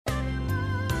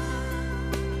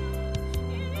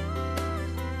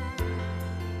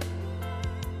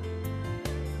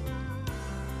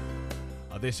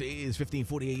This is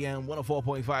 1540 AM,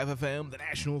 104.5 FM, the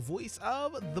national voice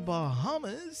of the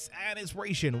Bahamas, and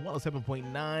Inspiration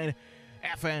 107.9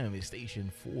 FM is station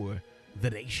for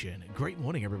the nation. Great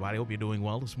morning, everybody. Hope you're doing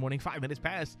well this morning. 5 minutes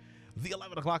past the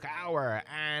 11 o'clock hour,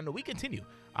 and we continue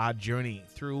our journey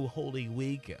through Holy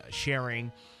Week,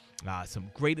 sharing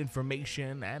some great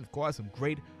information and, of course, some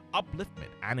great upliftment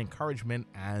and encouragement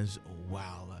as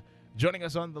well. Joining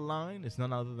us on the line is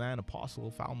none other than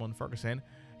Apostle Phalmon Ferguson.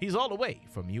 He's all the way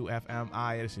from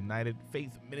UFMI, it's United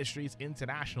Faith Ministries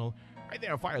International, right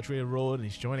there on Fire Trail Road, and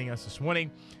he's joining us this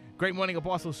morning. Great morning,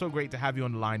 Apostle. So great to have you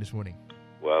on the line this morning.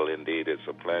 Well, indeed, it's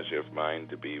a pleasure of mine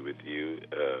to be with you,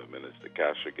 Minister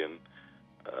Kashigan,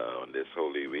 on this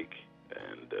Holy Week,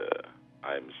 and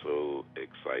I'm so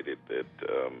excited that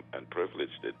and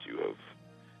privileged that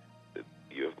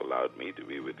you have allowed me to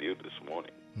be with you this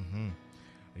morning. Mm-hmm.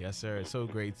 Yes, sir. It's so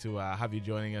great to have you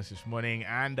joining us this morning.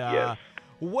 And yes.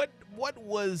 What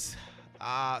was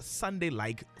Sunday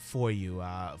like for you?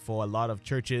 For a lot of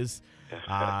churches,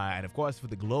 and of course for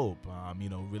the globe,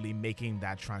 really making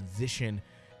that transition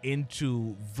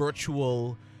into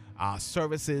virtual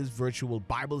services, virtual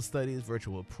Bible studies,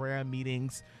 virtual prayer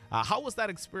meetings. How was that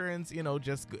experience?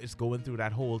 Just going through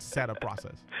that whole setup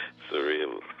process.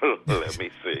 Surreal. Let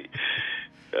me see.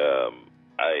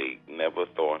 I never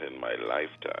thought in my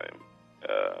lifetime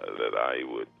that I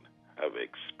would have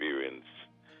experienced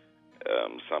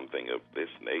something of this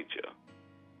nature,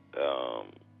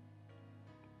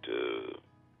 to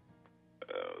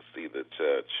see the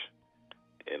church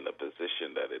in the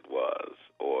position that it was,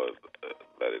 or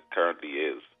that it currently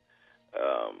is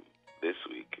this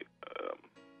week.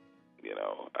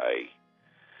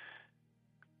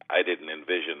 I didn't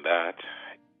envision that.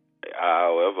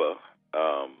 However,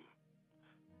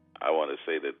 I want to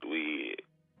say that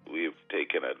we've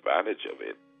taken advantage of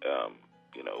it.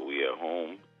 We are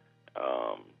home,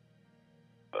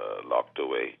 locked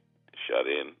away, shut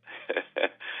in.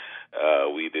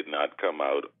 We did not come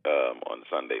out on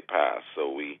Sunday past,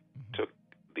 so we took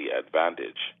the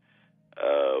advantage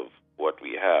of what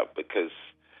we have, because,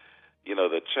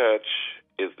 the church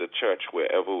is the church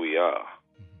wherever we are.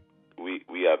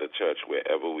 We are the church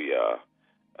wherever we are.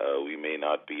 We may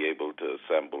not be able to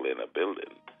assemble in a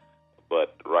building,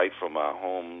 but right from our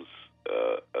homes,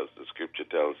 as the scripture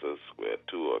tells us, where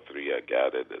two or three are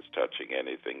gathered as touching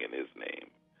anything in his name,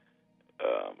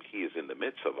 he is in the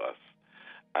midst of us.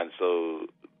 And so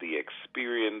the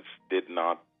experience did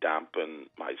not dampen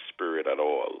my spirit at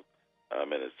all,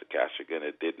 Minister Kashigan.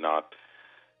 It did not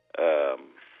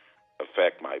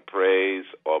affect my praise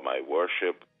or my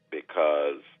worship,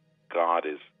 because God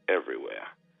is everywhere.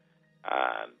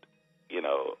 And,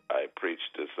 I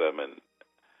preached a sermon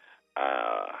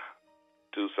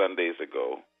 2 Sundays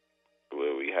ago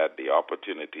where we had the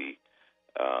opportunity,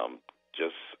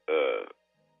 just a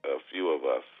few of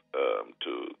us,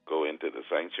 to go into the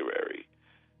sanctuary.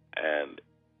 And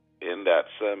in that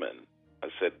sermon, I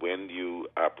said, when you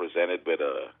are presented with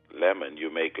a lemon, you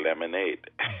make lemonade.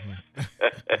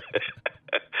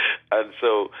 And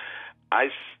so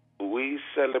we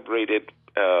celebrated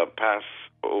Palm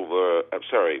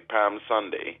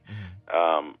Sunday,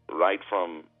 right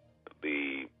from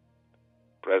the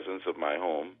presence of my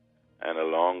home, and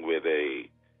along with a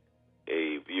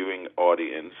viewing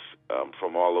audience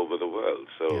from all over the world.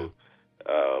 So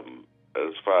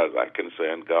as far as I'm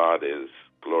concerned, God is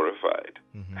glorified.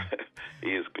 Mm-hmm.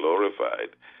 He is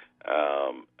glorified.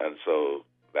 And so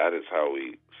that is how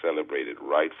we celebrated,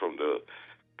 right from the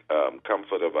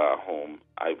comfort of our home.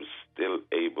 I was still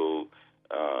able,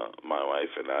 my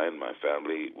wife and I and my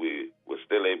family, we were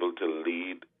still able to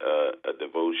lead a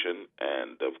devotion,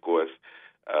 and of course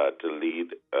to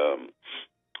lead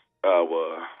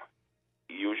our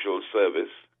usual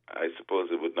service. I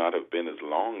suppose it would not have been as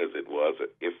long as it was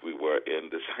if we were in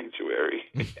the sanctuary.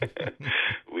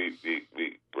 we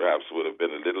perhaps would have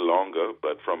been a little longer,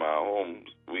 but from our homes,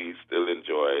 we still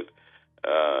enjoyed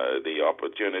the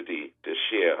opportunity to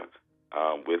share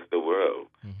with the world.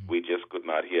 Mm-hmm. We just could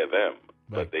not hear them,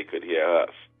 but they could hear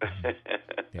us.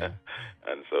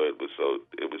 And so it was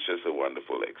just a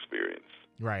wonderful experience.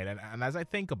 Right, and as I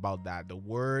think about that, the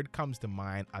word comes to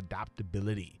mind: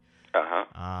 adaptability.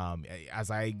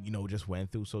 As I just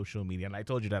went through social media, and I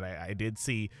told you that I did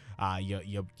see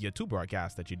your 2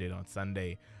 broadcasts that you did on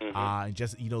Sunday. Mm-hmm.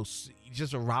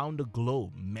 Just around the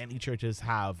globe, many churches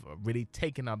have really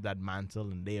taken up that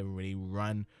mantle, and they have really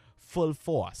run full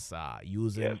force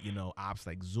using apps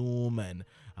like Zoom and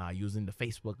using the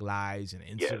Facebook Lives and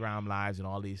Instagram Lives and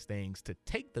all these things to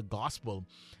take the gospel,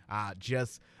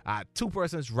 just 2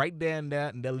 persons right there in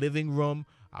their living room,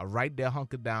 right there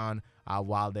hunkered down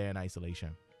while they're in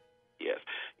isolation. Yes.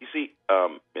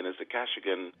 Minister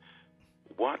Kashigan,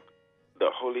 what the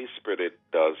Holy Spirit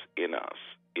does in us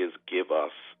is give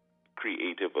us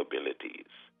creative abilities.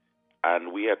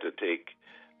 And we have to take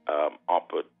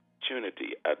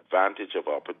advantage of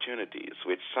opportunities,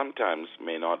 which sometimes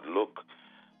may not look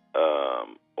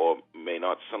or may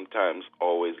not sometimes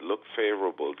always look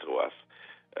favorable to us.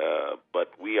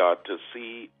 But we are to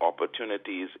see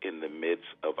opportunities in the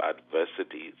midst of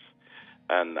adversities.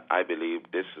 And I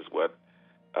believe this is what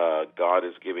God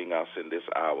is giving us in this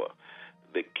hour.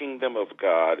 The kingdom of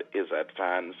God is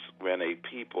advanced when a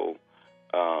people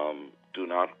do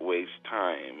not waste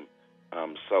time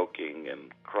sulking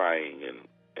and crying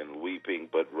and weeping,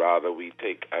 but rather we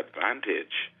take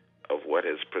advantage of what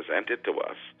is presented to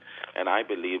us. And I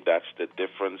believe that's the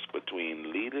difference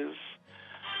between leaders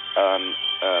and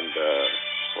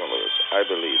followers. I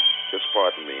believe, just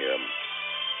pardon me,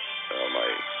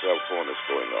 my cell phone is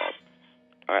going off.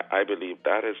 I believe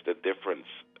that is the difference,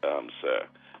 sir.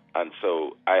 And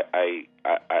so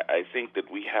I think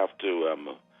that we have to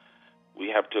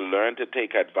learn to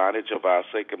take advantage of our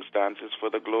circumstances for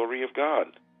the glory of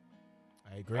God.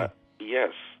 I agree.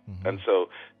 Yes, Mm-hmm. And so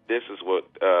this is what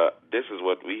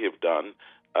we have done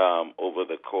over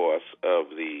the course of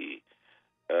these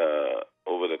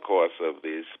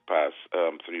past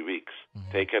 3 weeks.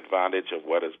 Mm-hmm. Take advantage of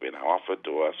what has been offered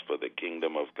to us for the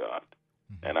kingdom of God.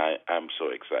 Mm-hmm. And I'm so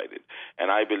excited.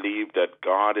 And I believe that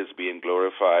God is being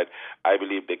glorified. I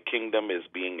believe the kingdom is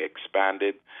being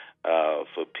expanded.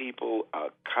 For people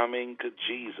are coming to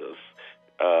Jesus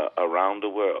around the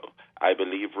world. I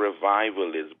believe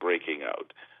revival is breaking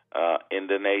out in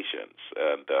the nations.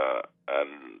 And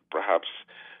perhaps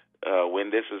when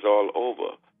this is all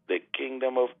over, the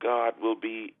kingdom of God will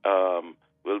be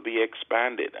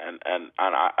expanded. And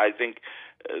I think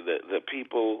the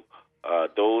people,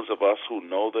 those of us who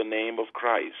know the name of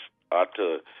Christ, are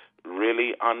to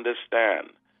really understand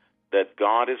that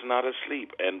God is not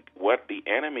asleep, and what the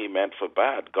enemy meant for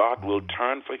bad, God will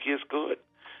turn for his good.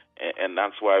 And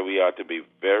that's why we are to be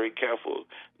very careful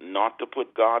not to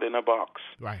put God in a box,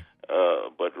 right?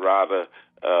 But rather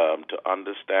to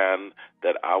understand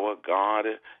that our God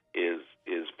is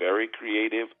very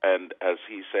creative, and as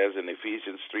he says in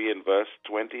Ephesians 3 and verse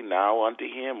 20, now unto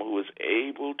him who is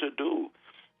able to do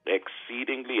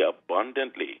exceedingly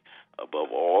abundantly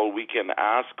above all we can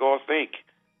ask or think,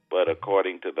 but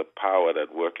according to the power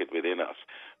that worketh within us.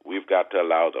 We've got to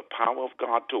allow the power of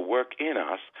God to work in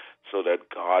us so that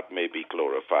God may be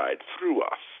glorified through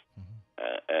us.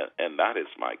 Mm-hmm. And that is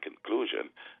my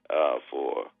conclusion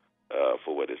for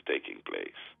what is taking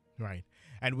place. Right.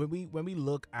 And when we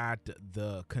look at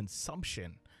the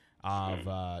consumption of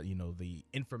the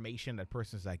information that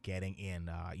persons are getting in,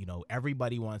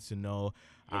 everybody wants to know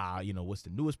what's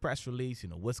the newest press release,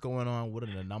 what's going on, what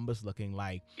are the numbers looking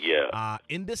like. Yeah.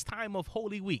 In this time of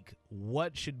Holy Week,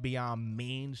 what should be our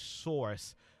main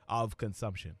source of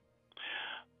consumption?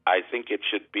 I think it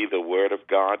should be the Word of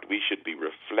God. We should be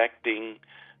reflecting,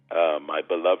 my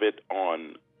beloved,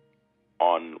 on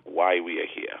why we are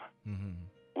here. Mm-hmm.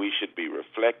 We should be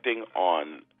reflecting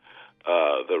on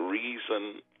the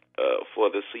reason for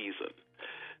the season.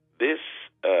 This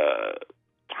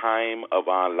time of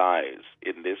our lives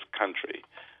in this country,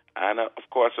 and of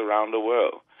course around the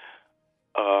world,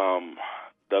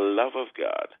 the love of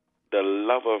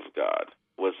God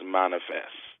was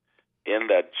manifest in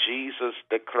that Jesus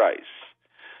the Christ,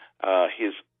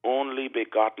 his only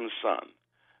begotten Son,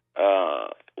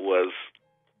 was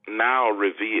now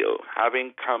revealed,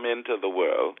 having come into the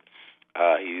world.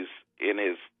 He's in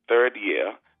his third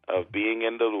year of being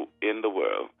in the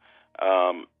world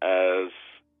as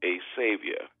a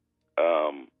savior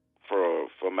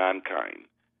for mankind,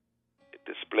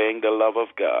 displaying the love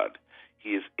of God.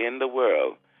 He is in the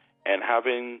world, and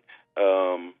having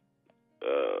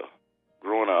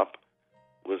grown up,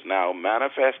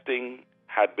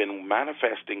 had been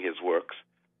manifesting his works,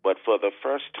 but for the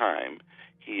first time,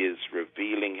 he is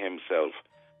revealing himself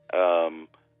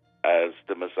as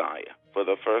the Messiah. For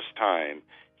the first time,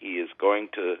 he is going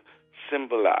to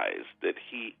symbolize that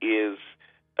he is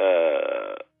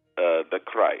the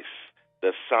Christ,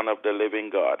 the Son of the living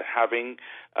God, having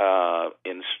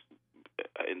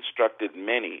instructed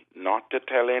many not to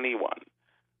tell anyone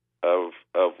of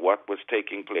what was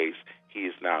taking place. He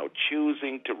is now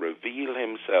choosing to reveal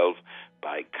himself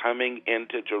by coming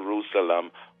into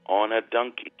Jerusalem on a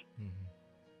donkey,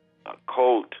 a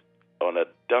colt, on a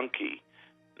donkey,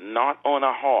 not on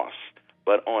a horse,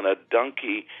 but on a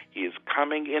donkey. He is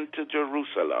coming into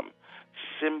Jerusalem,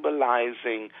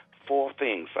 symbolizing four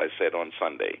things I said on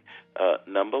Sunday.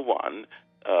 Number one,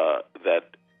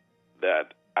 that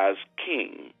as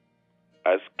king,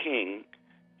 as king,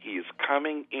 he is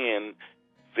coming in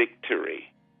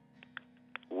victory.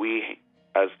 We,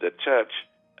 as the church,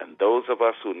 and those of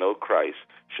us who know Christ,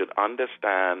 should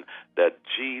understand that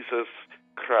Jesus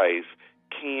Christ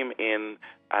came in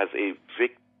as a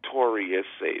victorious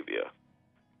Savior.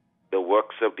 The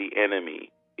works of the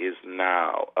enemy is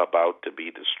now about to be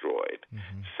destroyed.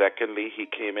 Mm-hmm. Secondly, he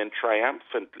came in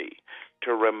triumphantly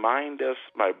to remind us,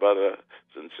 my brothers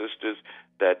and sisters,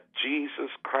 that Jesus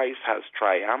Christ has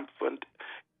triumphed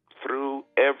through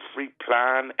every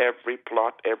plan, every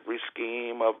plot, every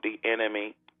scheme of the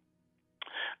enemy.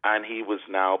 And he was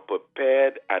now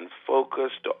prepared and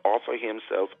focused to offer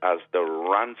himself as the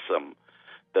ransom,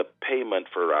 the payment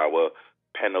for our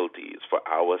penalties, for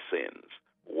our sins,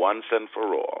 once and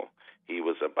for all. He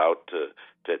was about to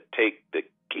take the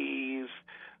keys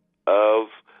of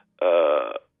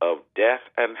death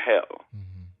and hell.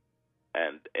 Mm-hmm.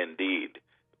 And indeed,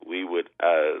 we would,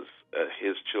 as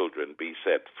his children, be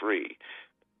set free.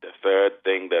 The third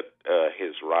thing that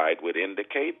his ride would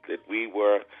indicate that we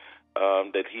were,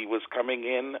 that he was coming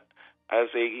in as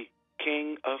a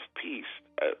king of peace,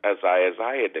 as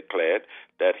Isaiah declared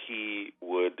that he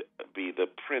would be the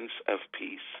Prince of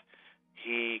Peace.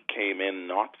 He came in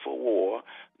not for war,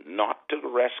 not to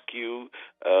rescue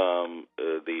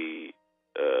the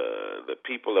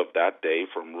people of that day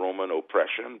from Roman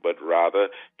oppression, but rather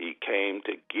he came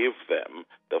to give them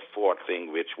the fourth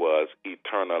thing, which was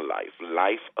eternal life,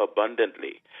 life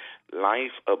abundantly.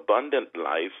 Abundant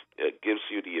life gives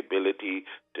you the ability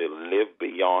to live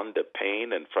beyond the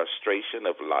pain and frustration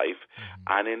of life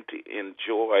and to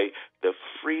enjoy the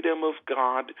freedom of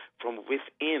God from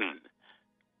within,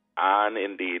 and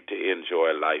indeed to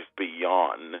enjoy life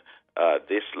beyond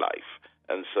this life.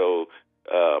 And so,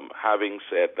 having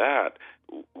said that,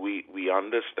 we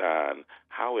understand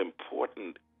how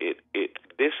important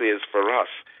this is for us.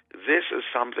 This is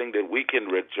something that we can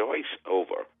rejoice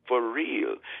over, for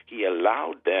real. He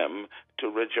allowed them to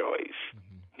rejoice.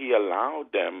 Mm-hmm. He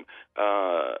allowed them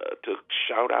to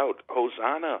shout out,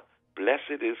 Hosanna,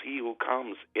 blessed is he who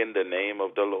comes in the name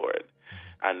of the Lord.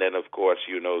 Mm-hmm. And then, of course,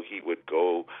 he would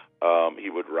go, he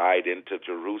would ride into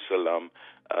Jerusalem,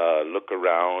 look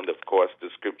around. Of course, the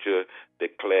scripture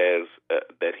declares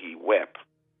that he wept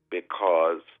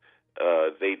because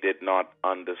they did not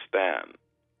understand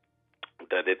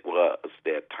that it was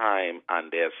their time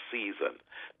and their season.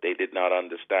 They did not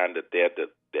understand that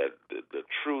the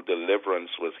true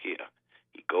deliverance was here.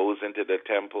 He goes into the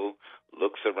temple,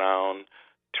 looks around,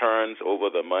 turns over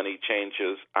the money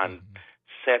changers, and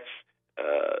sets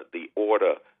the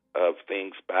order of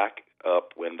things back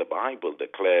up when the Bible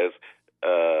declares,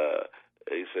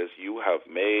 he says, you have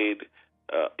made,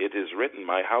 it is written,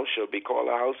 my house shall be called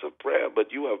a house of prayer,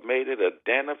 but you have made it a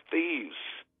den of thieves.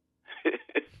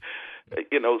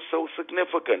 So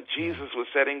significant. Jesus was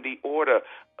setting the order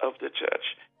of the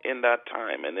church in that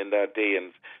time and in that day,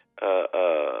 and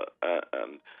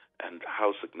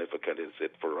how significant is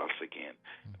it for us again?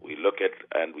 We look at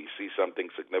and we see something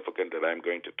significant that I'm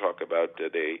going to talk about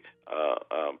today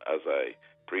as I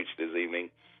preach this evening.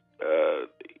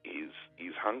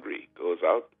 He's hungry, goes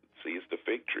out, sees the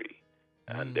fig tree,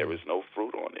 and there is no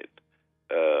fruit on it.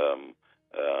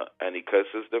 And he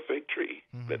curses the fig tree.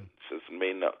 That says,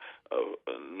 may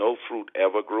no fruit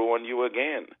ever grow on you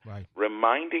again. Right.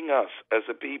 Reminding us as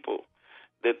a people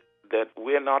that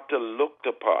we're not to look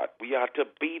the part. We are to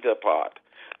be the part.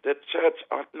 The church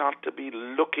ought not to be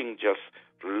looking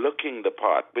the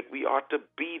part, but we ought to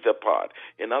be the part.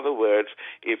 In other words,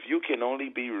 if you can only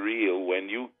be real when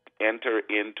you enter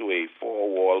into a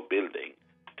four-wall building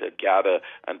to gather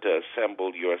and to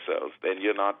assemble yourselves, then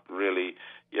you're not really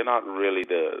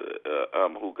the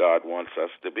who God wants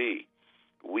us to be.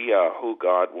 We are who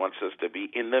God wants us to be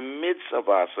in the midst of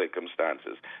our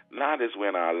circumstances. That is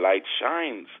when our light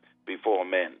shines before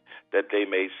men, that they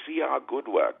may see our good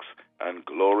works and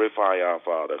glorify our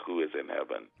Father who is in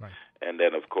heaven. Right. And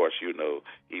then, of course, he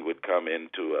would come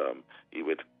into he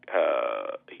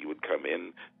would come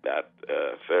in that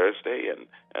Thursday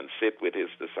and sit with his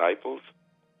disciples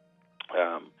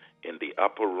in the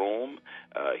upper room.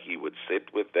 He would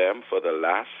sit with them for the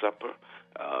Last Supper,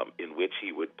 in which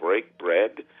he would break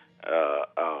bread,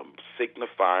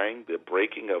 signifying the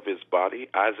breaking of his body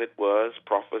as it was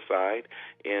prophesied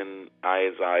in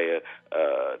Isaiah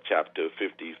chapter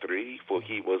 53. For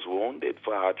he was wounded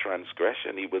for our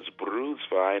transgression, he was bruised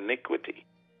for our iniquity.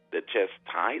 The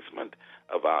chastisement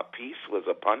of our peace was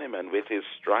upon him, and with his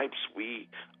stripes we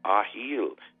are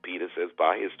healed. Peter says,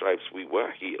 by his stripes we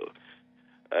were healed.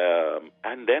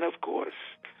 And then, of course,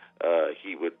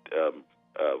 he would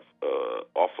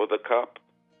offer the cup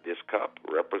This cup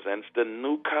represents the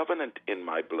new covenant in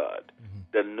my blood,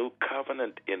 the new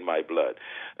covenant in my blood,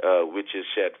 which is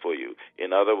shed for you.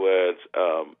 In other words,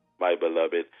 my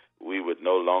beloved, we would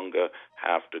no longer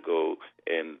have to go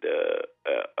and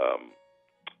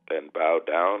bow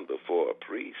down before a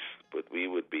priest, but we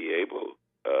would be able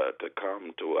to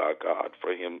come to our God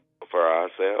for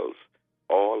ourselves,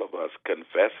 all of us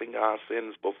confessing our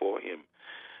sins before Him.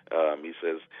 He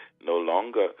says, no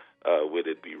longer would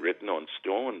it be written on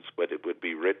stones, but it would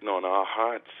be written on our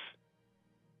hearts.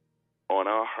 On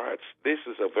our hearts. This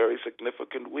is a very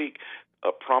significant week.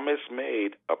 A promise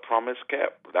made, a promise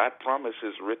kept. That promise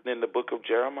is written in the book of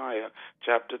Jeremiah,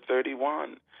 chapter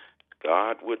 31.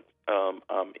 God would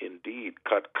indeed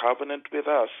cut covenant with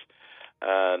us,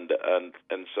 and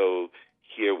so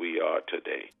here we are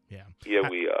today. Yeah. Here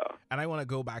we are. And I want to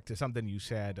go back to something you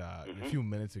said a few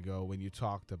minutes ago when you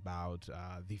talked about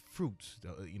the fruits,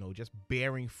 just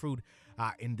bearing fruit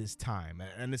in this time.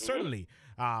 And it's certainly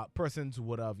persons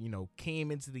would have,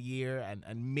 came into the year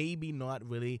and maybe not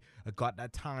really got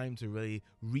that time to really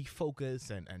refocus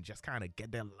and just kind of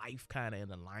get their life kind of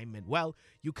in alignment. Well,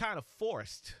 you kind of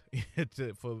forced,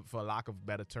 for lack of a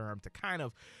better term, to kind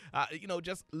of,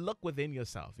 just look within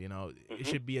yourself. It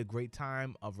should be a great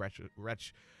time of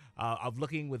of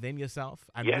looking within yourself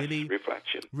and really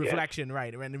reflection, yes.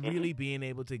 Right, and really being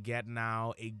able to get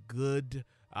now a good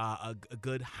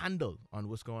handle on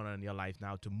what's going on in your life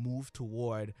now to move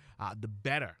toward the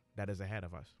better that is ahead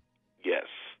of us. Yes,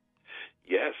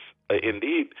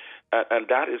 indeed, and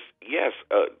that is yes.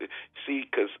 See,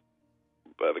 because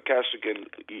Brother Castigan,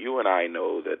 you and I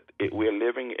know that we're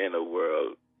living in a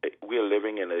world. We're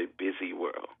living in a busy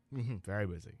world. Very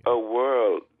busy. A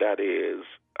world that is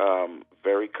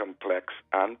very complex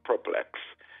and perplexed.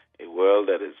 A world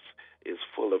that is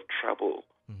full of trouble.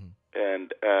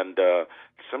 And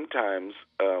sometimes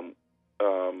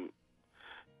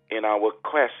in our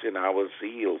quest, in our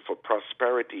zeal for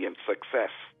prosperity and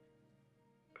success,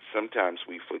 sometimes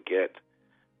we forget,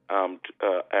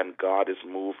 and God is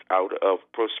moved out of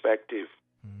perspective.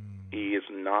 He is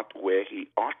not where He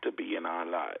ought to be in our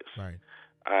lives. Right.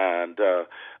 And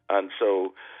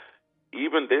so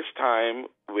even this time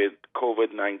with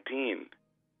COVID-19,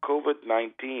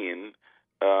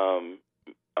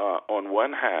 on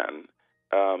one hand,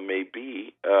 may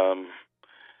be,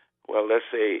 let's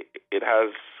say it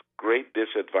has great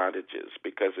disadvantages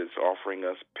because it's offering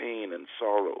us pain and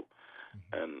sorrow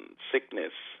and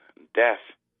sickness and death.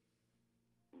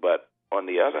 But on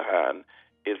the other hand,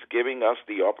 it's giving us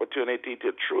the opportunity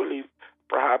to truly,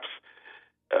 perhaps,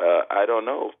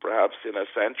 perhaps in a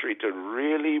century, to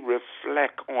really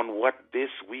reflect on what this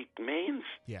week means.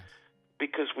 Yes.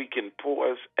 Because we can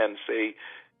pause and say,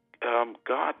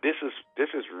 God, this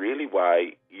is really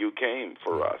why you came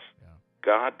for us. Yeah.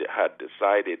 God had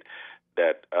decided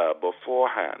that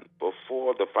beforehand,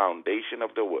 before the foundation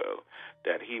of the world,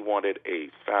 that He wanted a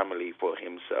family for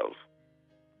Himself.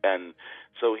 And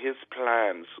so His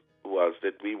plans was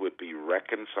that we would be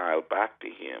reconciled back to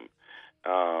Him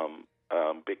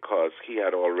because He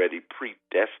had already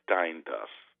predestined us.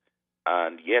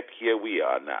 And yet here we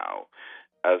are now.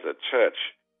 As a church,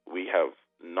 we have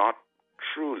not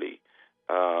truly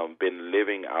been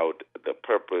living out the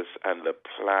purpose and the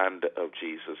plan of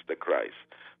Jesus the Christ.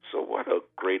 So what a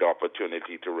great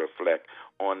opportunity to reflect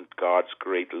on God's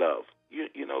great love.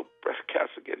 You know, Brother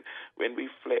Cassigan, when we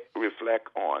reflect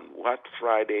on what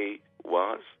Friday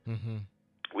was,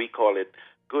 we call it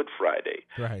Good Friday.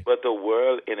 Right. But the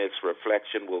world in its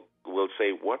reflection will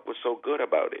say, what was so good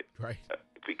about it? Right.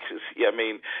 Because,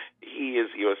 He is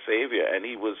your Savior, and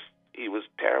He was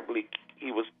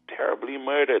terribly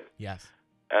murdered. Yes.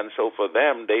 And so for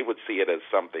them, they would see it as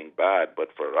something bad.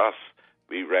 But for us,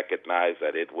 we recognize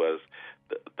that it was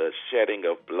the shedding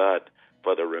of blood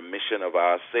for the remission of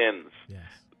our sins.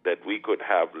 Yes. That we could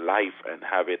have life and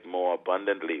have it more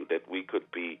abundantly. That we could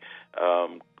be,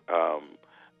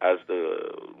 as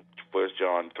the 1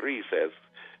 John 3 says,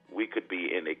 we could be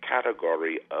in a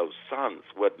category of sons.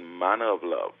 What manner of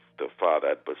love the Father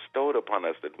had bestowed upon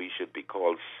us that we should be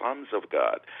called sons of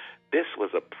God. This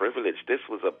was a privilege. This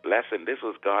was a blessing. This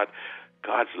was God's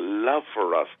love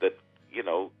for us that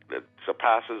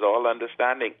surpasses all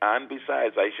understanding. And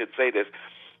besides, I should say this,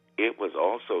 it was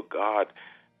also God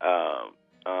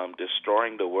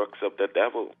destroying the works of the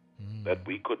devil, that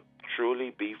we could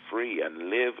truly be free and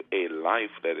live a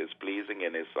life that is pleasing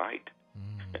in His sight.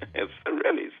 It's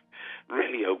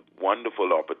really a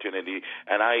wonderful opportunity,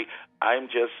 and I'm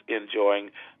just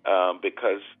enjoying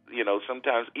because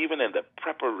sometimes even in the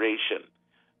preparation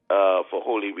for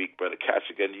Holy Week, Brother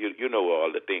Cassigan. You know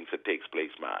all the things that takes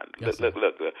place, man. Yes, look,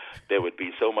 there would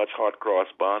be so much hot cross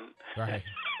bun. Right.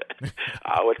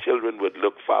 Our children would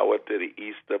look forward to the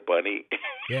Easter bunny.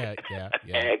 Yeah.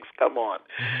 Eggs, come on,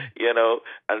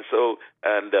 and so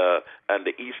and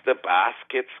the Easter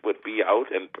baskets would be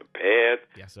out and prepared.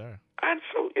 Yes, sir. And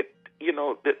so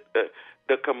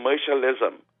the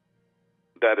commercialism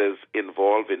that is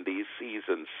involved in these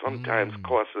seasons sometimes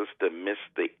causes us to miss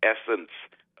the essence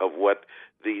of what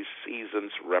these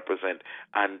seasons represent.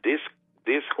 And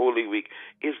this Holy Week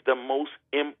is the most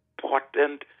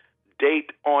important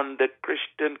date on the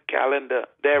Christian calendar.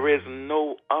 There is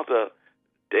no other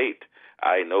date.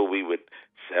 I know we would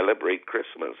celebrate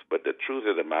Christmas, but the truth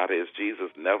of the matter is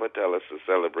Jesus never told us to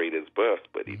celebrate his birth,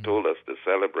 but he told us to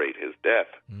celebrate his death.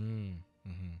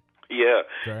 Yeah,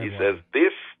 he says,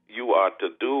 this you are to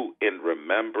do in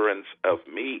remembrance of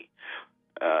me.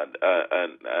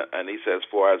 And he says,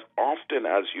 for as often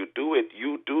as you do it,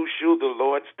 you do shew the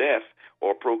Lord's death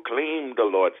or proclaim the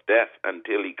Lord's death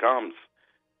until he comes.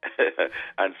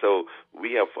 And so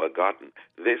we have forgotten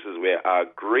this is where our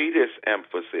greatest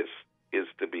emphasis is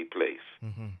to be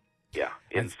placed. Yeah,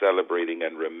 in celebrating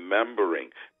and remembering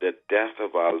the death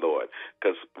of our Lord.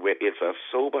 Because it's a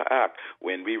sober act.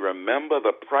 When we remember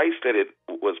the price that it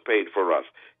was paid for us,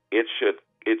 it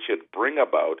should bring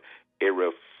about a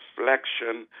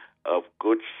reflection of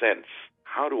good sense.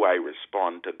 How do I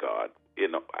respond to God?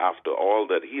 After all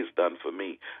that he's done for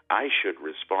me, I should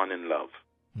respond in love.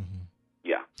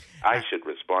 Yeah, I should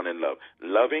respond in love.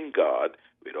 Loving God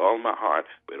with all my heart,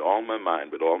 with all my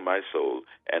mind, with all my soul,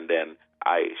 and then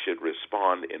I should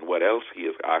respond in what else he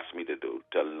has asked me to do,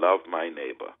 to love my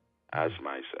neighbor as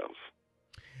myself.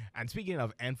 And speaking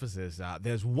of emphasis,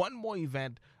 there's one more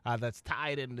event that's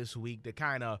tied in this week that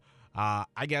kind of,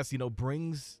 I guess,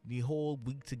 brings the whole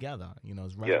week together.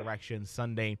 It's Resurrection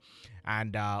Sunday.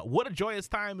 And what a joyous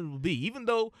time it will be, even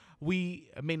though we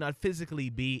may not physically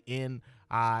be in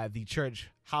the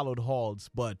church hallowed halls,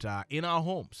 but in our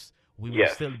homes, we will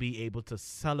still be able to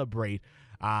celebrate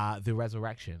the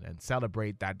resurrection and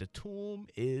celebrate that the tomb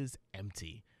is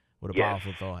empty. What a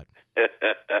powerful thought.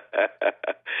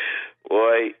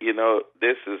 Boy,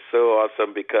 this is so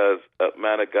awesome because,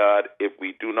 man of God, if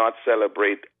we do not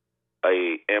celebrate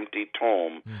a empty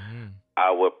tomb,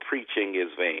 our preaching is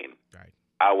vain. Right.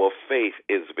 Our faith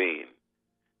is vain.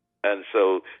 And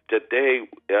so today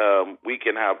we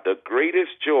can have the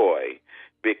greatest joy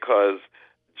because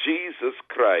Jesus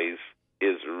Christ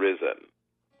is risen.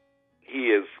 He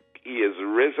is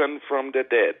risen from the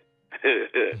dead.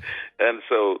 And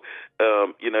so,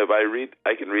 if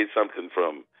I can read something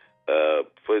from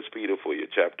 1 Peter for you,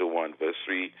 chapter 1, verse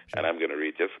 3, and I'm going to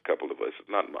read just a couple of verses,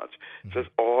 not much. It says,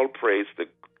 all praise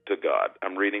to God.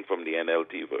 I'm reading from the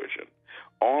NLT version.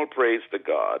 All praise to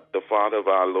God, the Father of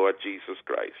our Lord Jesus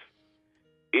Christ.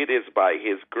 It is by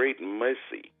his great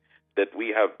mercy that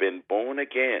we have been born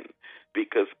again,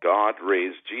 because God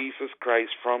raised Jesus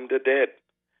Christ from the dead.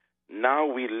 Now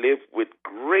we live with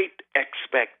great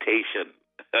expectation,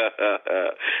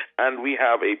 and we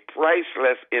have a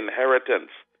priceless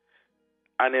inheritance,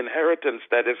 an inheritance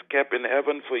that is kept in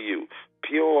heaven for you,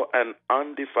 pure and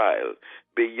undefiled,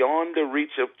 beyond the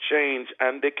reach of change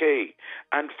and decay.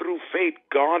 And through faith,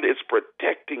 God is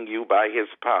protecting you by his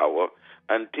power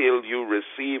until you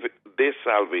receive this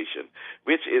salvation,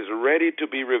 which is ready to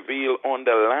be revealed on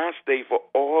the last day for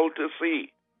all to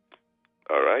see.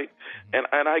 All right? And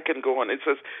I can go on. It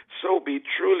says, so be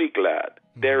truly glad.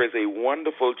 There is a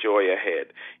wonderful joy ahead,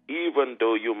 even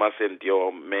though you must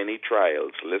endure many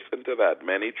trials. Listen to that,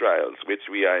 many trials, which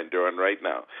we are enduring right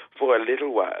now, for a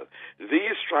little while.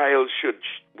 These trials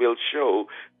will show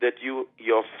that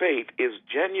your faith is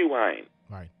genuine.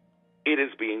 Right. It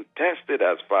is being tested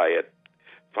as fire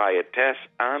tests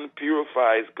and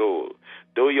purifies gold,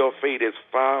 though your faith is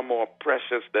far more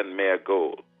precious than mere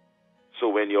gold. So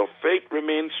when your faith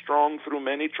remains strong through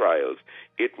many trials,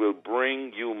 it will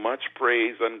bring you much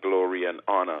praise and glory and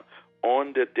honor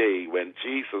on the day when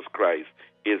Jesus Christ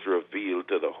is revealed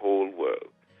to the whole world.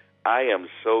 I am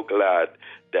so glad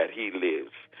that he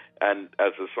lives. And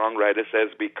as the songwriter says,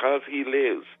 because he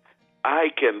lives, I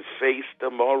can face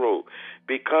tomorrow.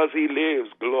 Because he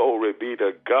lives, glory be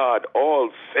to God,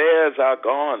 all fears are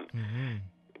gone.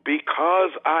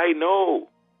 Because I know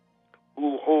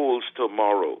who holds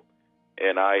tomorrow,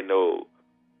 and I know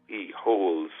he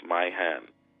holds my hand.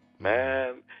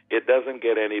 Man, it doesn't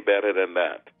get any better than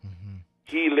that.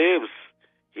 He lives.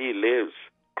 He lives.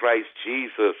 Christ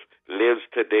Jesus lives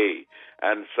today.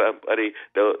 And somebody,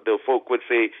 the folk would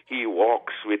say, he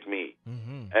walks with me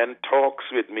and talks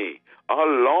with me. A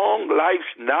long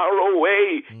life's narrow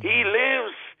way. He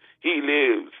lives. He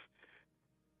lives.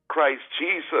 Christ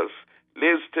Jesus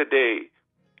lives today.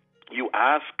 You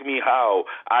ask me how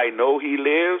I know he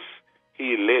lives?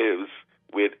 He lives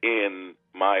within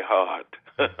my heart.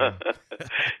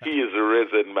 He is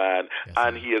risen, man. Yes,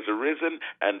 and he is risen.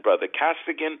 And Brother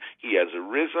Castigan, he has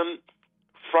risen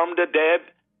from the dead,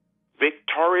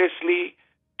 victoriously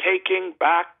taking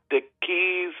back the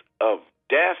keys of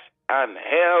death and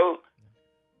hell,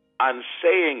 and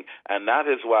saying, and that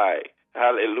is why,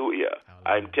 hallelujah,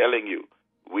 I'm telling you,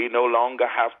 we no longer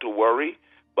have to worry,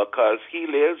 because he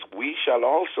lives, we shall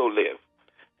also live.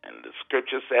 And the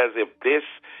scripture says,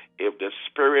 if the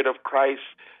Spirit of Christ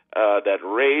that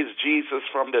raised Jesus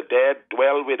from the dead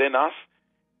dwell within us,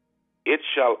 it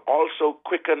shall also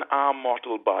quicken our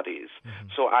mortal bodies. Mm-hmm.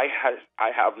 So I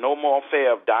have no more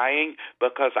fear of dying,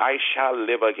 because I shall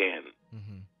live again.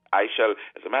 Mm-hmm. I shall,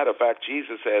 as a matter of fact,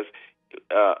 Jesus says,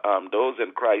 those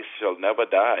in Christ shall never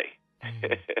die.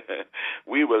 Mm-hmm.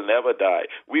 We will never die.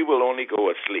 We will only go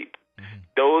asleep. Mm-hmm.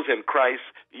 Those in Christ,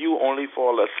 you only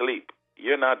fall asleep.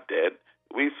 You're not dead.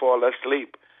 We fall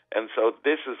asleep. And so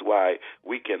this is why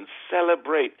we can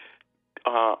celebrate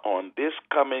on this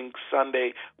coming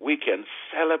Sunday. We can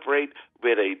celebrate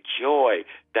with a joy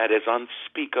that is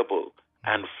unspeakable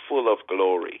and full of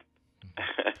glory.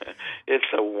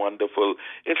 It's a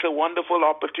wonderful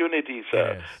opportunity,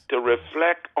 sir, yes, to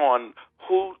reflect on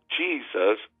who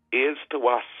Jesus is to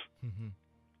us. Mm-hmm.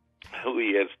 Who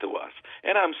he is to us.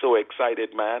 And I'm so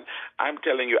excited, man. I'm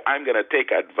telling you, I'm going to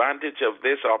take advantage of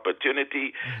this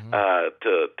opportunity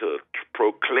to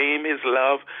proclaim his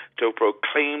love, to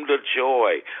proclaim the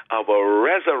joy of a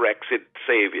resurrected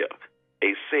Savior,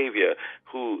 a Savior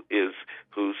who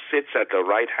sits at the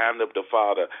right hand of the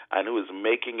Father and who is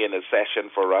making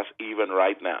intercession for us even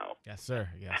right now. Yes, sir.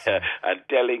 Yes, sir. And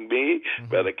telling me,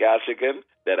 Brother Cassigan,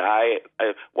 that I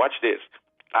watch this,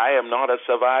 I am not a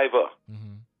survivor. Mm-hmm.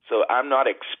 So I'm not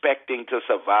expecting to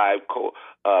survive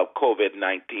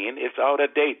COVID-19. It's out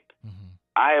of date. Mm-hmm.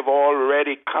 I have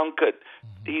already conquered.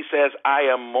 Mm-hmm. He says, I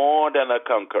am more than a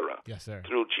conqueror, yes, sir,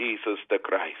 through Jesus the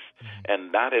Christ. Mm-hmm.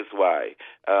 And that is why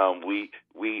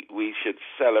we should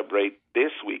celebrate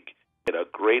this week with a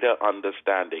greater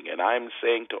understanding. And I'm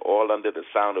saying to all under the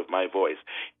sound of my voice,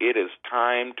 it is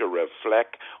time to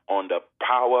reflect on the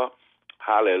power,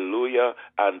 hallelujah,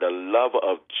 and the love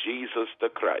of Jesus the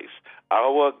Christ.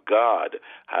 Our God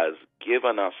has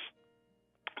given us,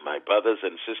 my brothers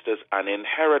and sisters, an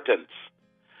inheritance.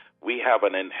 We have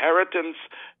an inheritance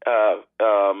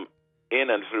in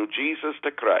and through Jesus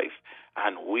the Christ,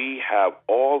 and we have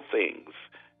all things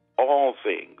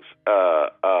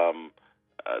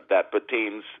that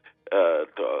pertains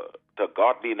to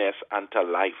godliness and to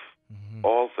life. Mm-hmm.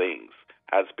 All things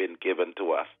has been given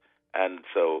to us. And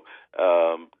so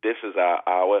this is our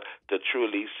hour to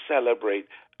truly celebrate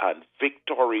and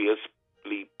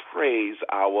victoriously praise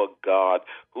our God,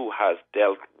 who has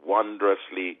dealt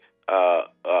wondrously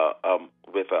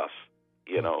with us,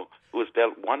 who has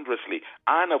dealt wondrously,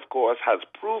 and of course has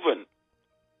proven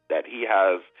that he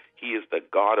is the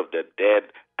God of the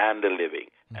dead and the living,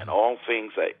 and all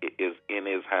things is in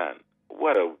his hand.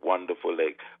 What a wonderful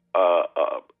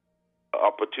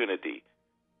opportunity,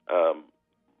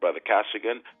 Brother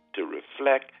Cassigan, to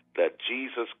reflect that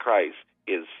Jesus Christ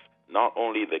is not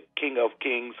only the King of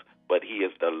Kings, but he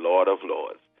is the Lord of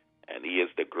Lords, and he is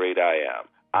the great I am.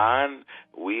 And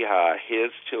we are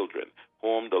his children,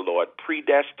 whom the Lord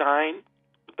predestined,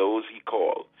 those he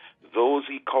called. Those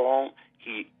he called,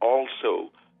 he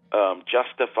also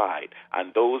justified.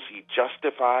 And those he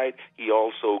justified, he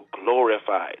also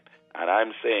glorified. And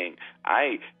I'm saying,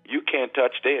 you can't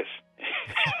touch this.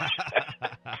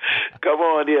 Come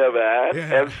on here, man.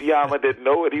 Yeah. MC Hammer didn't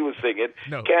know what he was singing.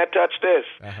 No. Can't touch this.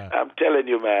 Uh-huh. I'm telling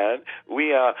you, man.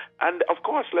 We are, and of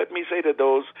course, let me say to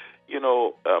those,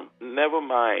 never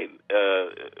mind.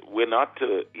 We're not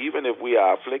to, even if we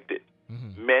are afflicted.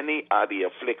 Mm-hmm. Many are the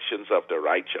afflictions of the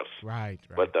righteous. Right.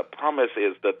 But the promise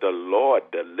is that the Lord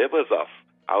delivers us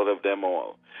out of them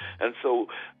all. And so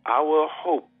our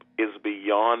hope is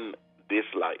beyond this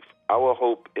life. Our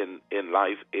hope in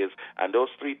life is, and those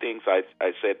three things I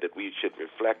said that we should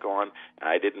reflect on, and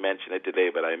I didn't mention it today,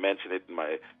 but I mentioned it in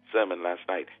my sermon last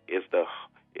night, is the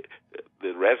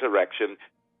resurrection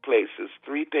places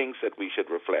three things that we should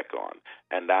reflect on,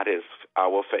 and that is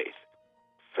our faith.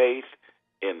 Faith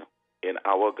in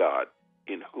our God,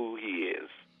 in who he is,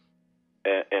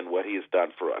 and what he has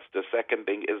done for us. The second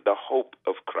thing is the hope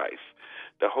of Christ.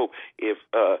 The hope, if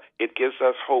it gives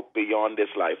us hope beyond this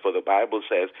life. For the Bible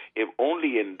says, if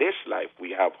only in this life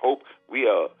we have hope, we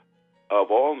are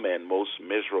of all men most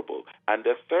miserable. And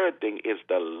the third thing is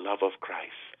the love of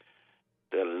Christ.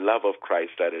 the love of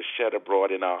Christ that is shed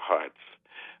abroad in our hearts.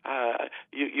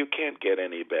 You can't get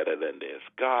any better than this.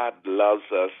 God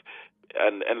loves us.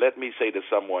 And let me say to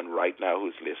someone right now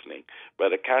who's listening,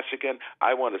 Brother Cassigan,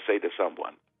 I want to say to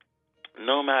someone,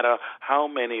 no matter how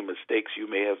many mistakes you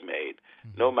may have made,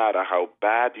 no matter how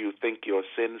bad you think your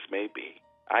sins may be,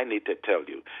 I need to tell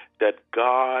you that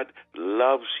God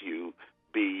loves you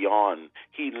beyond.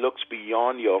 He looks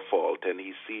beyond your fault and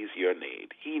he sees your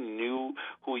need. He knew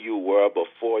who you were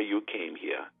before you came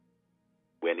here.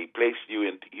 When he placed you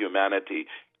into humanity,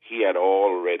 he had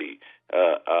already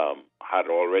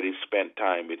spent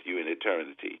time with you in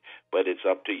eternity. But it's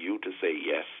up to you to say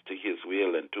yes to his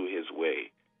will and to his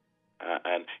way.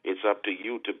 And it's up to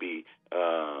you to be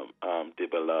the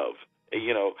beloved.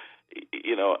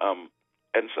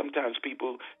 And sometimes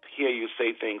people hear you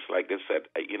say things like this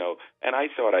and I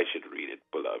thought I should read it,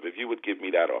 beloved, if you would give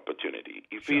me that opportunity.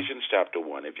 Sure. Ephesians chapter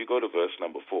 1, if you go to verse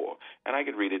number 4, and I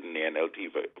can read it in the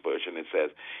NLT version, it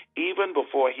says, even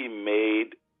before he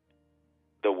made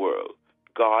the world,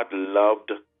 God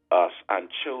loved us and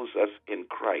chose us in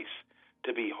Christ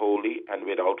to be holy and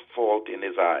without fault in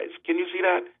his eyes. Can you see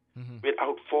that? Mm-hmm.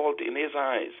 Without fault in his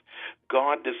eyes.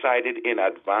 God decided in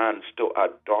advance to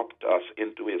adopt us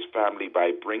into his family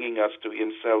by bringing us to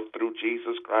himself through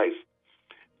Jesus Christ.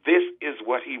 This is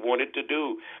what he wanted to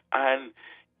do, and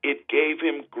it gave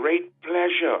him great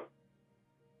pleasure.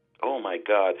 Oh, my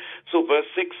God. So verse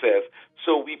 6 says,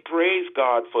 so we praise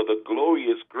God for the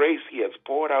glorious grace he has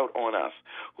poured out on us,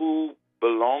 who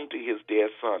belong to his dear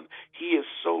Son. He is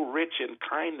so rich in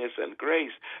kindness and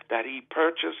grace that he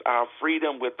purchased our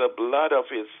freedom with the blood of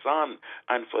his Son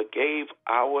and forgave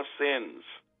our sins.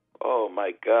 Oh,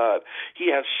 my God. He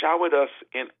has showered us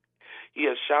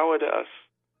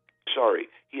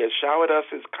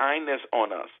his kindness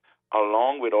on us,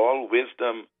 along with all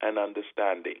wisdom and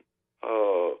understanding.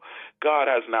 Oh, God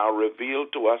has now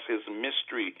revealed to us his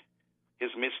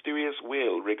mysterious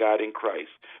will regarding Christ,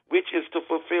 which is to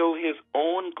fulfill his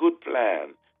own good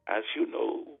plan, as you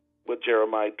know what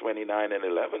Jeremiah 29 and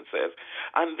 11 says.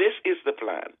 And this is the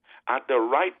plan. At the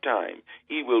right time,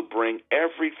 he will bring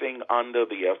everything under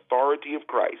the authority of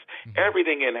Christ,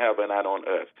 everything in heaven and on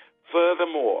earth.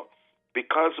 Furthermore,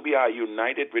 because we are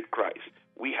united with Christ,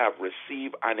 we have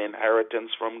received an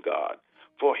inheritance from God,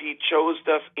 for he chose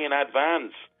us in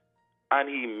advance, and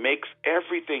he makes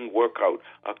everything work out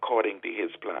according to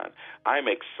his plan. I'm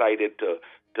excited to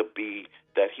be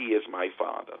that he is my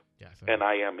father, yes, and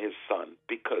I am his son,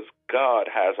 because God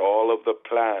has all of the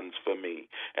plans for me.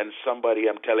 And somebody,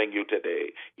 I'm telling you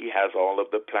today, he has all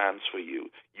of the plans for you.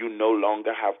 You no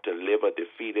longer have to live a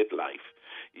defeated life.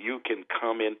 You can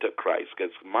come into Christ,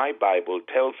 because my Bible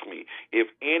tells me, if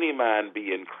any man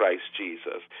be in Christ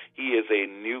Jesus, he is a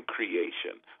new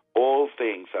creation. All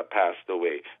things are passed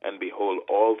away, and behold,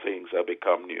 all things are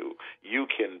become new. You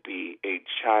can be a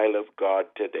child of God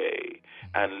today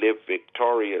and live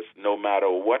victorious no matter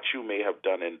what you may have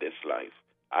done in this life.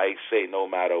 I say no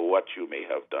matter what you may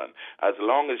have done. As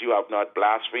long as you have not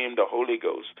blasphemed the Holy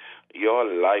Ghost, your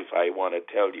life, I want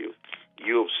to tell you,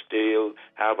 you still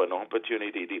have an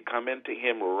opportunity to come into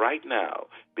him right now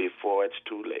before it's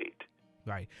too late.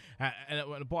 Right. And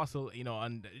Apostle,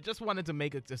 and just wanted to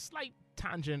make a slight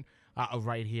tangent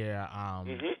right here.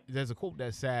 There's a quote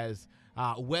that says,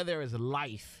 where there is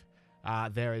life,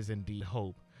 there is indeed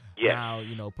hope. Yes.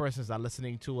 Now, persons are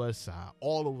listening to us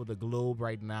all over the globe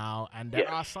right now, and there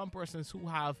are some persons who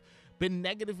have been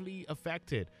negatively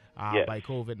affected by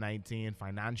COVID-19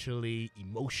 financially,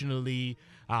 emotionally,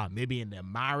 maybe in their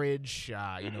marriage,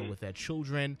 with their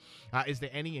children. Is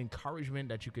there any encouragement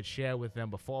that you could share with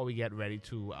them before we get ready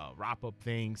to wrap up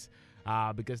things?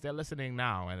 Because they're listening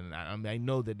now, and I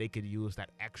know that they could use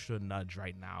that extra nudge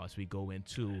right now as we go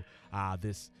into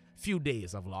this few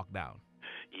days of lockdown.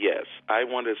 Yes, I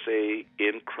want to say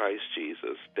in Christ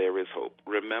Jesus, there is hope.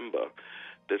 Remember,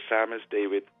 the psalmist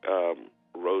David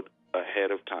wrote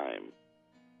ahead of time.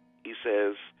 He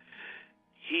says,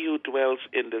 he who dwells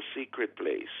in the secret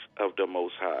place of the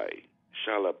Most High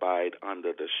shall abide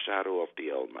under the shadow of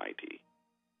the Almighty.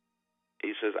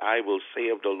 He says, I will say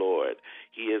of the Lord,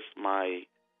 he is my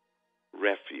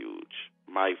refuge,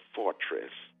 my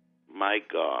fortress, my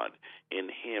God. In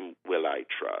him will I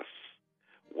trust.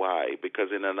 Why?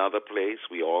 Because in another place,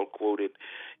 we all quoted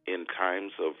in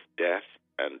times of death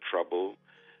and trouble,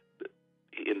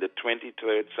 in the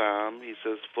 23rd Psalm, he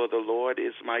says, for the Lord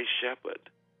is my shepherd,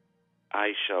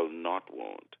 I shall not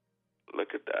want.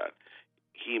 Look at that.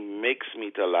 He makes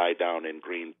me to lie down in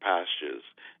green pastures,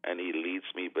 and he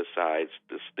leads me beside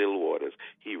the still waters.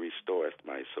 He restoreth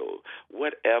my soul.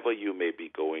 Whatever you may be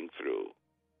going through,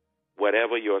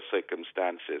 whatever your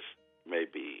circumstances, may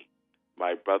be,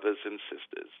 my brothers and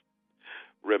sisters,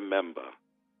 remember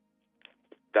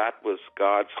that was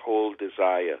God's whole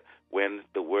desire when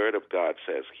the Word of God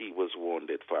says he was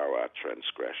wounded for our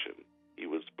transgression. He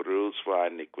was bruised for our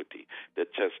iniquity, the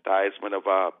chastisement of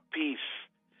our peace,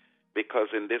 because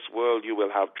in this world you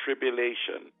will have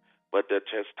tribulation, but the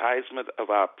chastisement of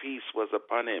our peace was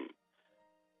upon him.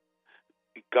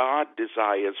 God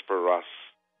desires for us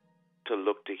to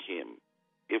look to him.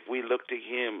 If we look to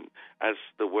him, as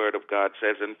the Word of God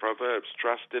says in Proverbs,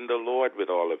 trust in the Lord with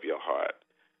all of your heart.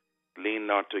 Lean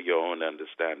not to your own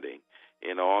understanding.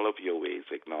 In all of your ways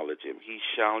acknowledge him. He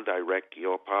shall direct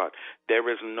your path.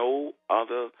 There is no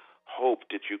other hope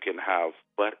that you can have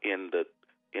but in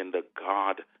the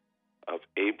God of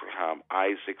Abraham,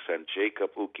 Isaac, and Jacob,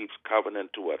 who keeps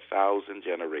covenant to 1,000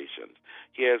 generations.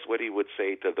 Here's what he would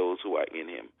say to those who are in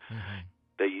him. Mm-hmm.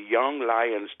 The young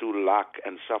lions do lack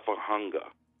and suffer hunger,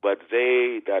 but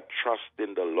they that trust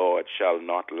in the Lord shall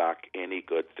not lack any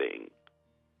good thing.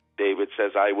 David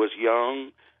says, I was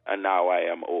young, and now I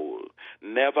am old.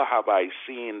 Never have I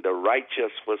seen the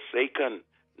righteous forsaken,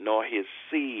 nor his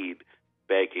seed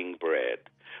begging bread.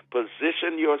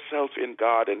 Position yourself in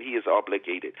God, and he is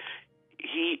obligated.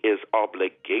 He is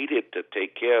obligated to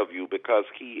take care of you because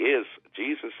he is.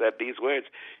 Jesus said these words,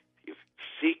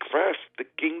 seek first the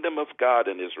kingdom of God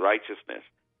and his righteousness.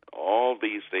 All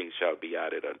these things shall be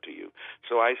added unto you.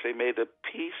 So I say, may the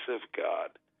peace of God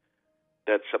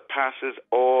that surpasses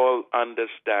all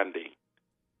understanding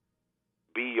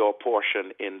be your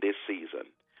portion in this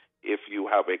season. If you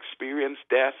have experienced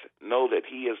death, know that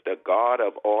he is the God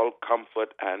of all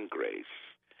comfort and grace.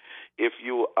 If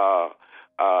you are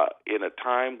in a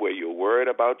time where you're worried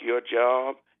about your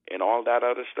job and all that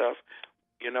other stuff,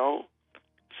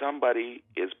 somebody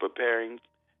is preparing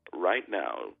right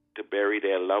now to bury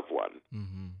their loved one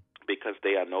because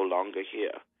they are no longer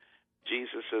here.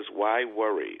 Jesus says, why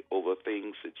worry over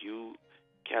things that you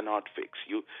cannot fix?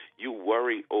 You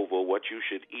worry over what you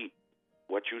should eat,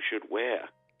 what you should wear,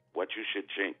 what you should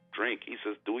drink. He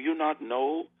says, do you not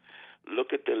know?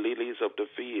 Look at the lilies of the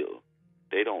field.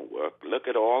 They don't work. Look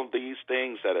at all these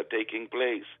things that are taking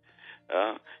place.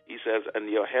 He says, and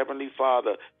your heavenly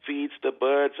Father feeds the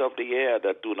birds of the air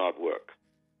that do not work.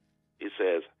 He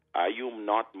says, are you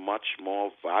not much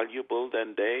more valuable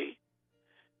than they?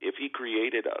 If he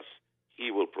created us,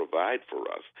 he will provide for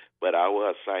us. But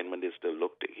our assignment is to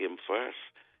look to him first.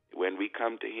 When we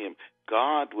come to him,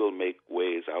 God will make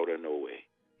ways out of no way.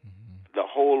 Mm-hmm. The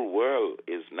whole world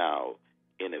is now,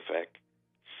 in effect,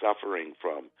 suffering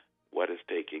from what is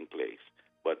taking place.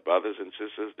 But brothers and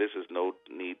sisters, this is no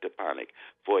need to panic.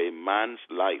 For a man's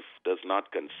life does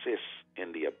not consist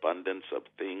in the abundance of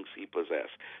things he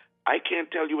possesses. I can't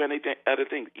tell you anything other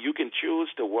thing. You can choose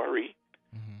to worry,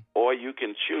 or you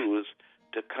can choose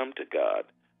to come to God,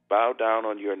 bow down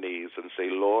on your knees and say,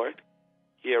 Lord,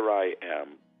 here I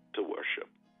am to worship.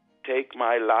 Take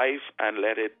my life and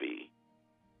let it be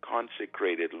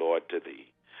consecrated, Lord, to thee.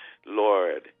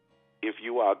 Lord, if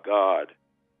you are God,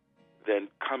 then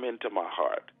come into my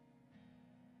heart.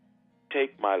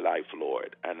 Take my life,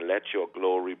 Lord, and let your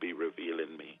glory be revealed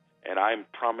in me. And I'm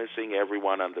promising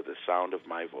everyone under the sound of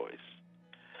my voice,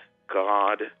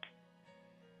 God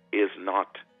is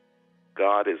not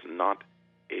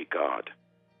a God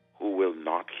who will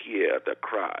not hear the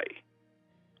cry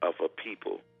of a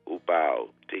people who bow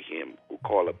to him, who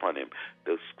call upon him.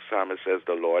 The psalmist says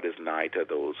the Lord is nigh to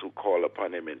those who call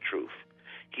upon him in truth.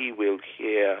 He will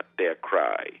hear their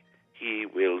cry. He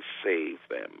will save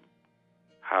them.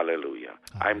 Hallelujah.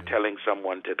 I'm telling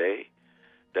someone today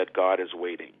that God is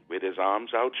waiting with his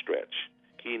arms outstretched.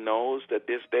 He knows that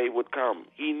this day would come.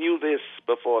 He knew this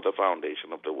before the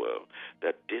foundation of the world,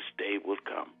 that this day would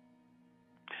come.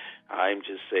 I'm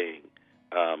just saying,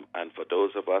 and for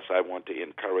those of us, I want to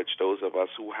encourage those of us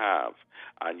who have,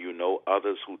 and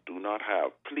others who do not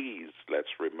have, please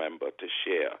let's remember to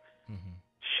share. Mm-hmm.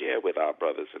 Share with our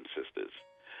brothers and sisters.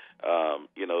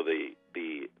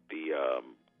 The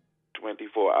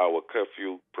 24-hour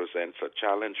curfew presents a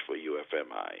challenge for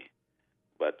UFMI.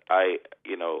 But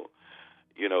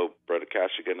Brother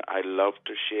Kashigan, I love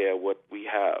to share what we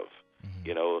have,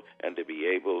 and to be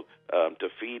able to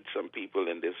feed some people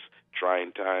in this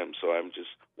trying time. So I'm just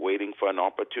waiting for an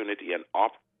opportunity,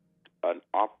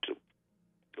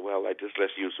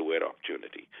 let's use the word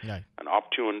opportunity, an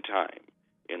opportune time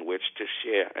in which to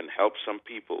share and help some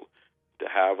people to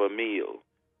have a meal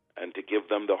and to give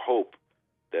them the hope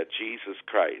that Jesus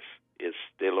Christ is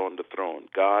still on the throne.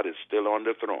 God is still on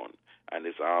the throne, and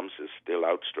his arms is still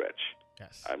outstretched.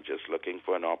 Yes. I'm just looking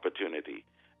for an opportunity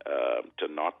to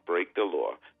not break the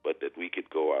law, but that we could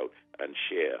go out and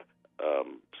share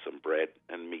some bread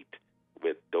and meat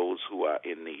with those who are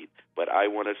in need. But I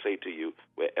want to say to you,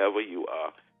 wherever you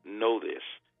are, know this,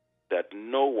 that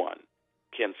no one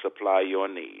can supply your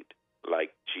need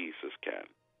like Jesus can.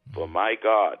 For my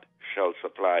God shall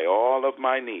supply all of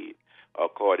my need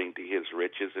according to his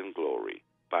riches and glory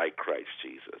by Christ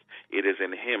Jesus. It is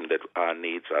in him that our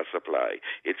needs are supplied.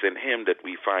 It's in him that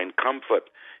we find comfort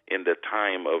in the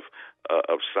time of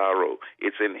sorrow.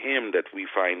 It's in him that we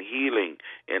find healing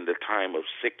in the time of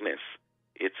sickness.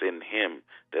 It's in him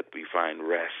that we find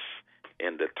rest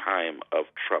in the time of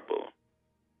trouble.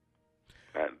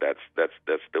 And that's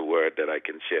the word that I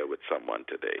can share with someone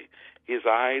today. His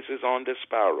eyes is on the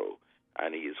sparrow,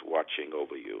 and he is watching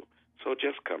over you. So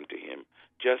just come to him.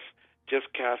 Just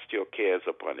cast your cares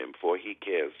upon him, for he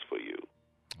cares for you.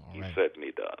 He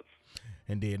certainly does.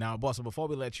 Indeed. Now, Apostle, before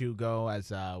we let you go,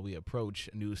 as we approach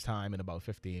news time in about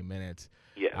 15 minutes,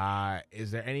 yes.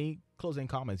 Is there any closing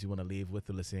comments you want to leave with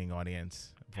the listening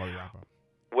audience before we wrap up?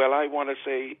 Well, I want to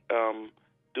say,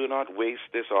 do not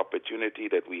waste this opportunity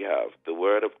that we have. The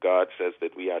Word of God says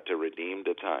that we are to redeem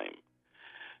the time.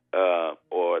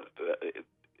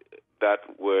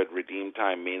 That word redeem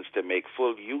time means to make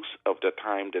full use of the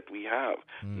time that we have.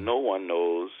 No one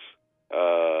knows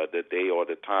the day or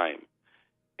the time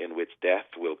in which death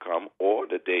will come or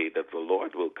the day that the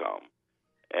Lord will come.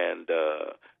 And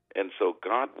so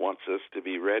God wants us to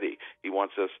be ready. He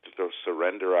wants us to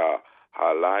surrender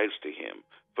our lives to him.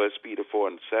 1 Peter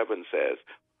 4:7 says,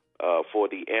 for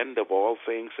the end of all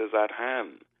things is at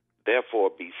hand. Therefore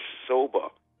be sober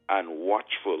and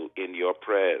watchful in your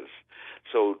prayers.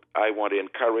 So I want to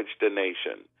encourage the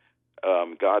nation.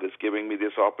 God is giving me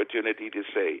this opportunity to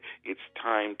say it's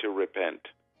time to repent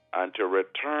and to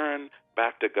return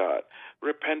back to God.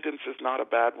 Repentance is not a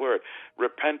bad word.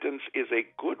 Repentance is a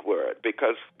good word,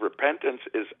 because repentance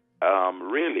is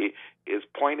really is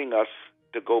pointing us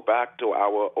to go back to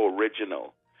our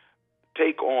original.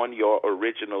 Take on your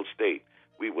original state.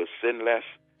 We were sinless.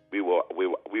 We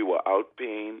were out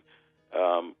pain.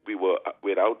 We were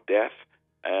without death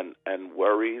and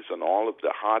worries and all of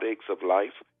the heartaches of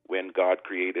life when God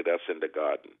created us in the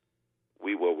garden.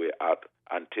 We were without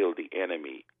until the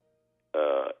enemy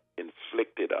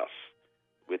inflicted us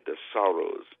with the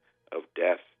sorrows of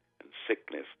death and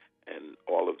sickness and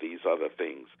all of these other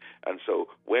things. And so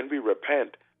when we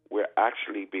repent, we're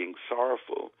actually being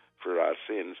sorrowful for our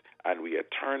sins, and we are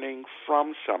turning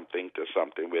from something to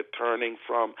something. We're turning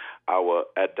from our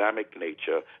Adamic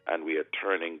nature, and we are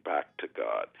turning back to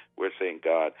God. We're saying,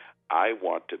 God, I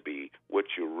want to be what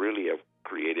you really have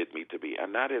created me to be,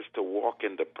 and that is to walk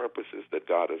in the purposes that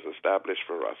God has established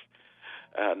for us.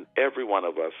 And every one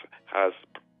of us has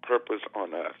purpose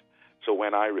on earth. So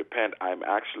when I repent, I'm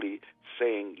actually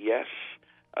saying yes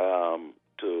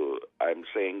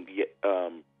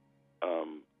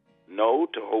no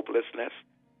to hopelessness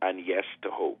and yes to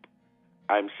hope.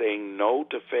 I'm saying no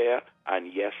to fear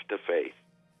and yes to faith.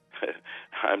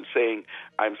 I'm saying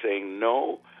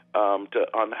no to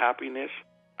unhappiness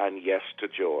and yes to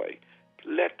joy.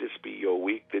 Let this be your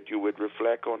week, that you would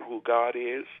reflect on who God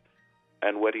is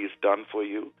and what he's done for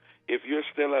you. If you're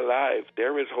still alive,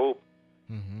 there is hope.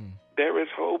 Mm-hmm. There is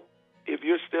hope. If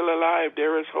you're still alive,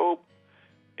 there is hope.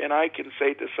 And I can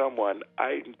say to someone,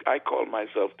 I call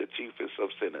myself the chiefest of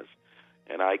sinners.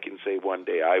 And I can say one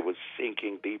day I was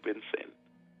sinking deep in sin,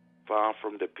 far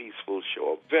from the peaceful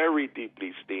shore, very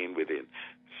deeply stained within,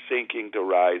 sinking to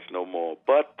rise no more.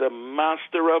 But the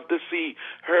master of the sea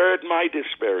heard my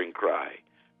despairing cry.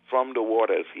 From the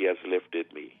waters he has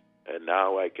lifted me. And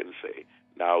now I can say,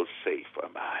 now safe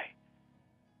am I.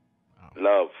 Wow.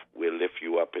 Love will lift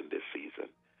you up in this season.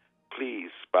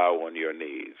 Please bow on your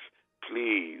knees.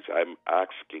 Please, I'm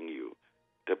asking you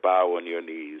to bow on your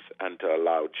knees and to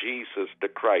allow Jesus the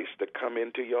Christ to come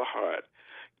into your heart.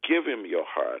 Give him your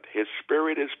heart. His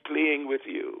spirit is pleading with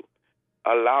you.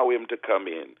 Allow him to come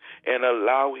in and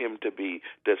allow him to be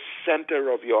the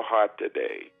center of your heart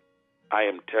today. I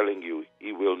am telling you,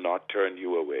 he will not turn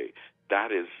you away.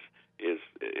 That is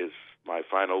my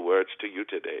final words to you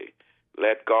today.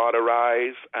 Let God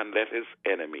arise and let his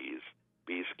enemies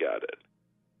be scattered.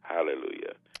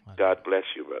 Hallelujah. God bless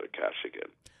you, Brother Cassigan.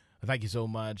 Thank you so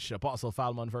much, Apostle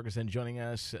Phalmon Ferguson, joining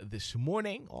us this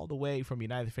morning, all the way from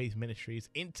United Faith Ministries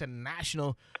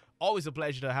International. Always a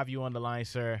pleasure to have you on the line,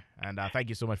 sir, and thank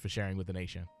you so much for sharing with the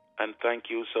nation. And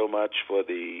thank you so much for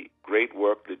the great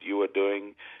work that you are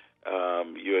doing.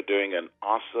 You are doing an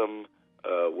awesome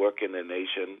work in the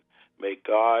nation. May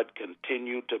God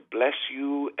continue to bless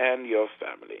you and your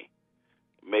family.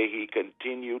 May he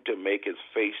continue to make his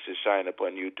face to shine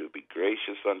upon you, to be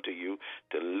gracious unto you,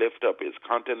 to lift up his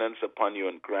countenance upon you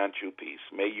and grant you peace.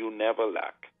 May you never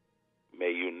lack.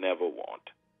 May you never want.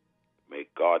 May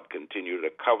God continue to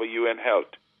cover you in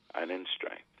health and in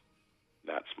strength.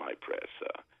 That's my prayer,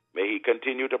 sir. May he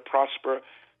continue to prosper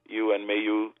you, and may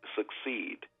you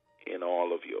succeed in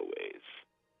all of your ways.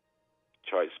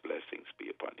 Choice blessings be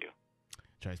upon you.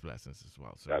 Choice blessings as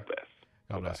well, sir. God bless.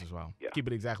 God bless as well. Yeah. Keep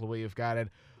it exactly the way you've got it.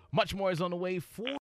 Much more is on the way for